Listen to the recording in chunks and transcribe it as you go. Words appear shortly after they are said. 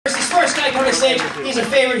center stage. He's a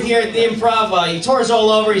favorite here at the Improv. He tours all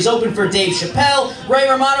over. He's open for Dave Chappelle. Ray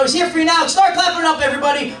Romano is here for you now. Start clapping up,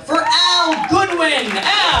 everybody, for Al Goodwin.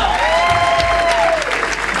 Al!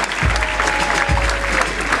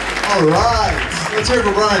 All right. Let's hear it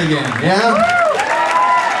for Brian again, yeah?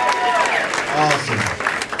 Awesome.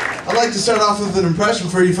 I'd like to start off with an impression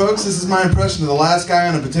for you folks. This is my impression of the last guy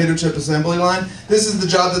on a potato chip assembly line. This is the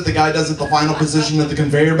job that the guy does at the final position of the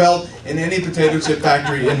conveyor belt in any potato chip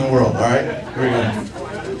factory in the world, all right? Here we go.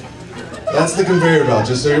 That's the conveyor belt,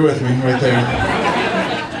 just so you're with me, right there.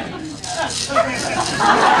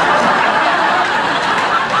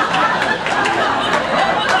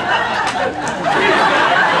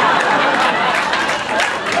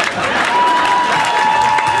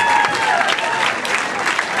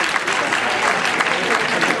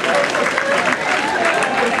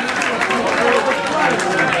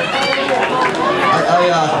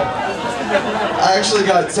 I actually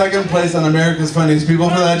got second place on America's Funniest People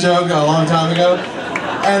for that joke a long time ago.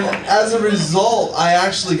 And as a result, I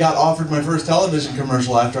actually got offered my first television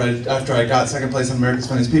commercial after I got second place on America's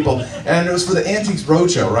Funniest People. And it was for the Antiques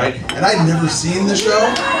Roadshow, right? And I'd never seen the show.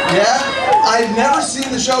 Yeah? I'd never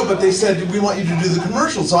seen the show, but they said, we want you to do the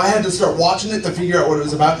commercial. So I had to start watching it to figure out what it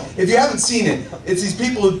was about. If you haven't seen it, it's these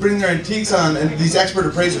people who bring their antiques on, and these expert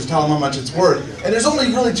appraisers tell them how much it's worth. And there's only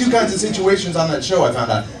really two kinds of situations on that show, I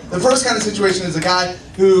found out. The first kind of situation is a guy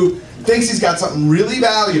who thinks he's got something really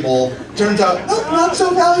valuable, turns out, oh, not so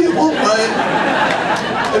valuable, right?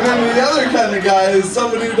 And then the other kind of guy is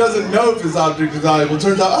somebody who doesn't know if his object is valuable,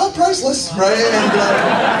 turns out, oh, priceless, right?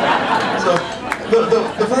 And so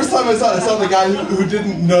the first time I saw the guy who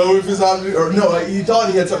didn't know if his object, or no, he thought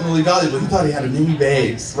he had something really valuable, he thought he had a new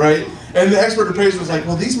vase, right? And the expert appraiser was like,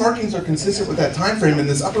 well, these markings are consistent with that time frame, and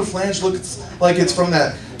this upper flange looks like it's from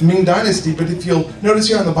that Ming Dynasty, but if you'll notice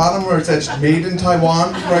here on the bottom where it's etched made in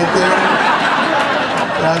Taiwan, right there,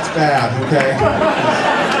 that's bad, okay?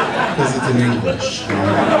 Because it's in English.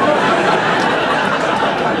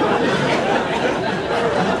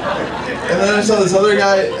 And then I saw this other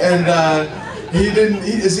guy, and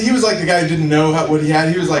he was like the guy who didn't know what he had.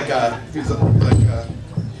 He was like, I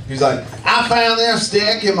found this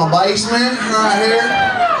stick in my basement right here.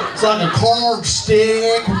 It's like a carved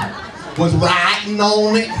stick with writing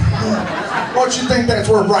on it. What you think that's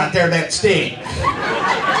worth right there, that stick?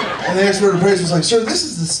 And the expert appraiser was like, sir, this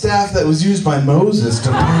is the staff that was used by Moses to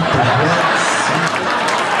part the Red Sea.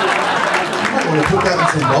 You might want to put that in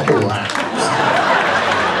some bubble wrap.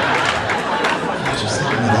 Just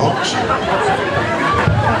like an auction.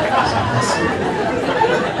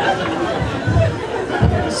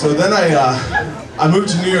 So then I moved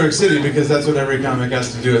to New York City because that's what every comic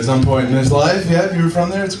has to do at some point in his life. Yeah, if you were from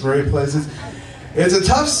there, it's a great place. It's a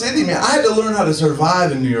tough city, man. I had to learn how to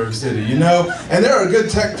survive in New York City, you know? And there are good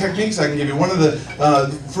techniques I can give you. One of the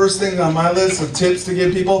first things on my list of tips to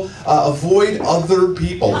give people, avoid other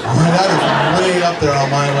people. That is way up there on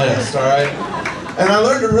my list, all right? And I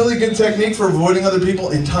learned a really good technique for avoiding other people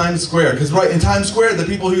in Times Square. Because right in Times Square, the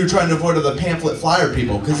people who you're trying to avoid are the pamphlet flyer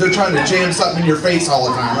people. Because they're trying to jam something in your face all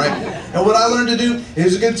the time, right? And what I learned to do,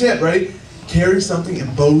 here's a good tip, ready? Carry something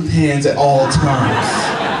in both hands at all times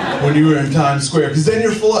when you were in Times Square. Because then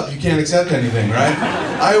you're full up, you can't accept anything, right?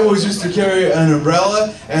 I always used to carry an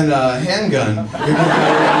umbrella and a handgun. I'm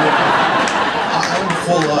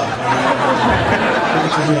full up, all right?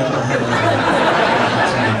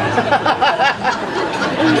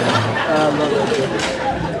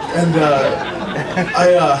 And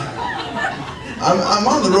I'm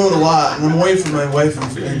on the road a lot, and I'm away from my wife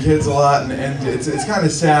and kids a lot, and it's kind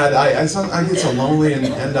of sad. I get so lonely,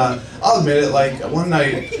 and I'll admit it. Like one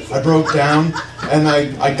night, I broke down, and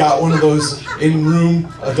I got one of those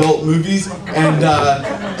in-room adult movies, and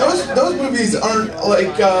those movies aren't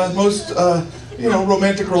like most.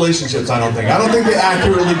 Romantic relationships, I don't think they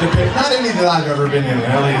accurately depict, not any that I've ever been in,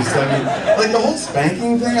 at least. I mean, like the whole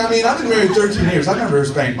spanking thing, I mean, I've been married 13 years, I've never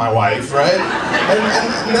spanked my wife, right?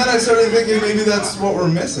 And then I started thinking maybe that's what we're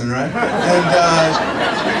missing, right? And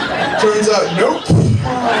turns out, nope.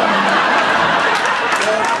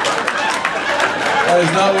 That is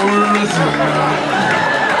not what we're missing.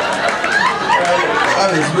 That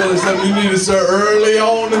is really something you need to start early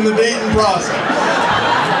on in the dating process.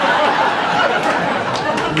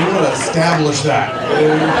 You want to establish that. You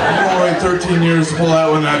don't wait 13 years to pull that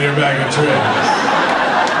one out of your bag of tricks.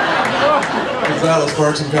 Because that'll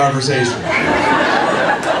spark some conversation.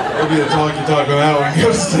 Maybe the talk on that one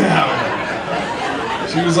goes down.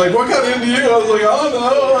 She was like, what got into you? I was like, oh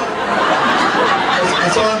no. I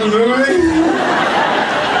saw it in the movie. You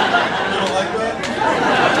don't like that?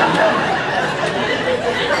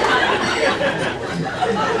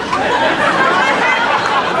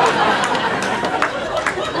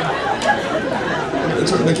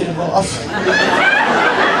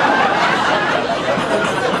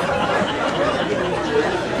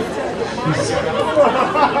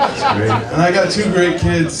 Great. And I got 2 great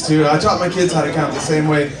kids too. I taught my kids how to count the same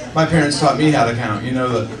way my parents taught me how to count. You know,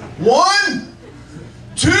 the 1,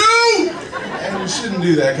 2, and you shouldn't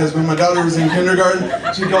do that because when my daughter was in kindergarten,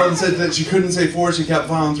 she called and said that she couldn't say 4. She kept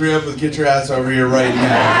following 3 up with "Get your ass over here right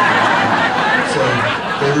now." So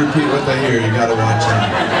they repeat what they hear. You gotta watch out.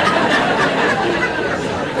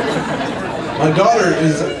 My daughter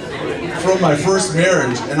is from my first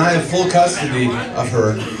marriage, and I have full custody of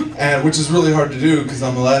her, and which is really hard to do because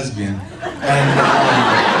I'm a lesbian. And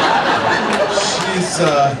she's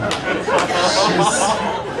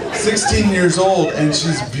 16 years old, and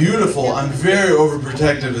she's beautiful. I'm very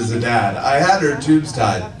overprotective as a dad. I had her tubes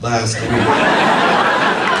tied last week.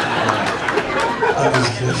 I'm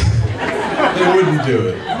just kidding. They wouldn't do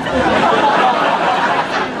it.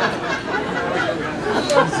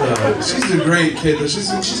 She's a great kid.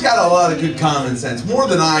 She's got a lot of good common sense, more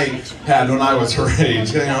than I had when I was her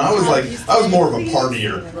age. You know, I was more of a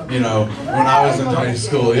partier, you know, when I was in high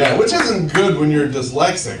school. Yeah, which isn't good when you're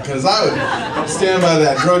dyslexic, because I would stand by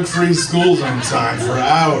that drug-free school zone sign for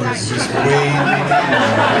hours, just waiting.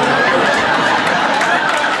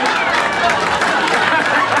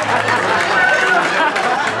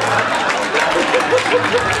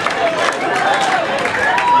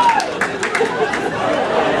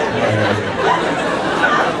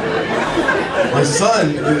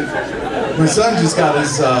 My son just got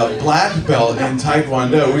his black belt in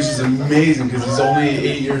Taekwondo, which is amazing because he's only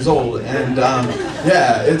 8 years old. And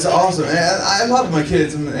yeah, it's awesome. And I love my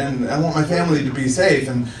kids, and I want my family to be safe.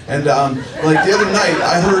 And like the other night,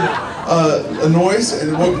 I heard a noise, and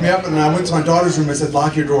it woke me up. And I went to my daughter's room. I said,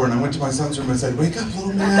 "Lock your door." And I went to my son's room. I said, "Wake up,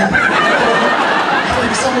 little man. I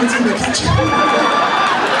think someone's in the kitchen.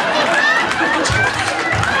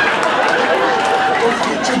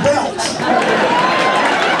 Get your belt."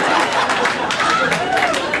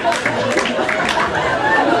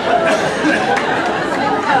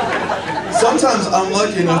 Sometimes I'm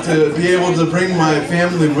lucky enough to be able to bring my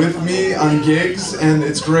family with me on gigs, and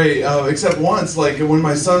it's great. Except once, like when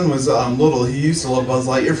my son was little, he used to love Buzz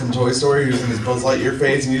Lightyear from Toy Story. He was in his Buzz Lightyear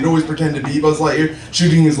phase, and he'd always pretend to be Buzz Lightyear,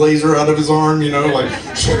 shooting his laser out of his arm, you know, like,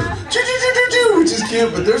 which is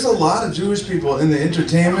cute. But there's a lot of Jewish people in the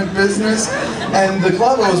entertainment business, and the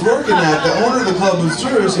club I was working at, the owner of the club was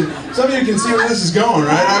Jewish, and some of you can see where this is going,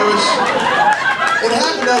 right? It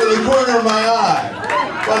happened out of the corner of my eye.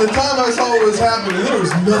 By the time I saw what was happening, there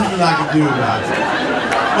was nothing I could do about it.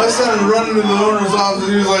 My son would run into the owner's office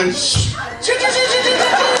and he was like, "Shh!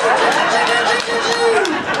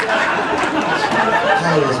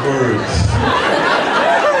 I was worried.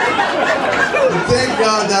 But thank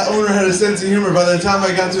God that owner had a sense of humor. By the time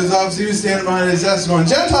I got to his office, he was standing behind his desk going,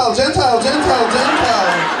 "Gentile, Gentile, Gentile,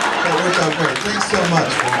 Gentile." That worked out great. Thanks so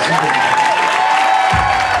much.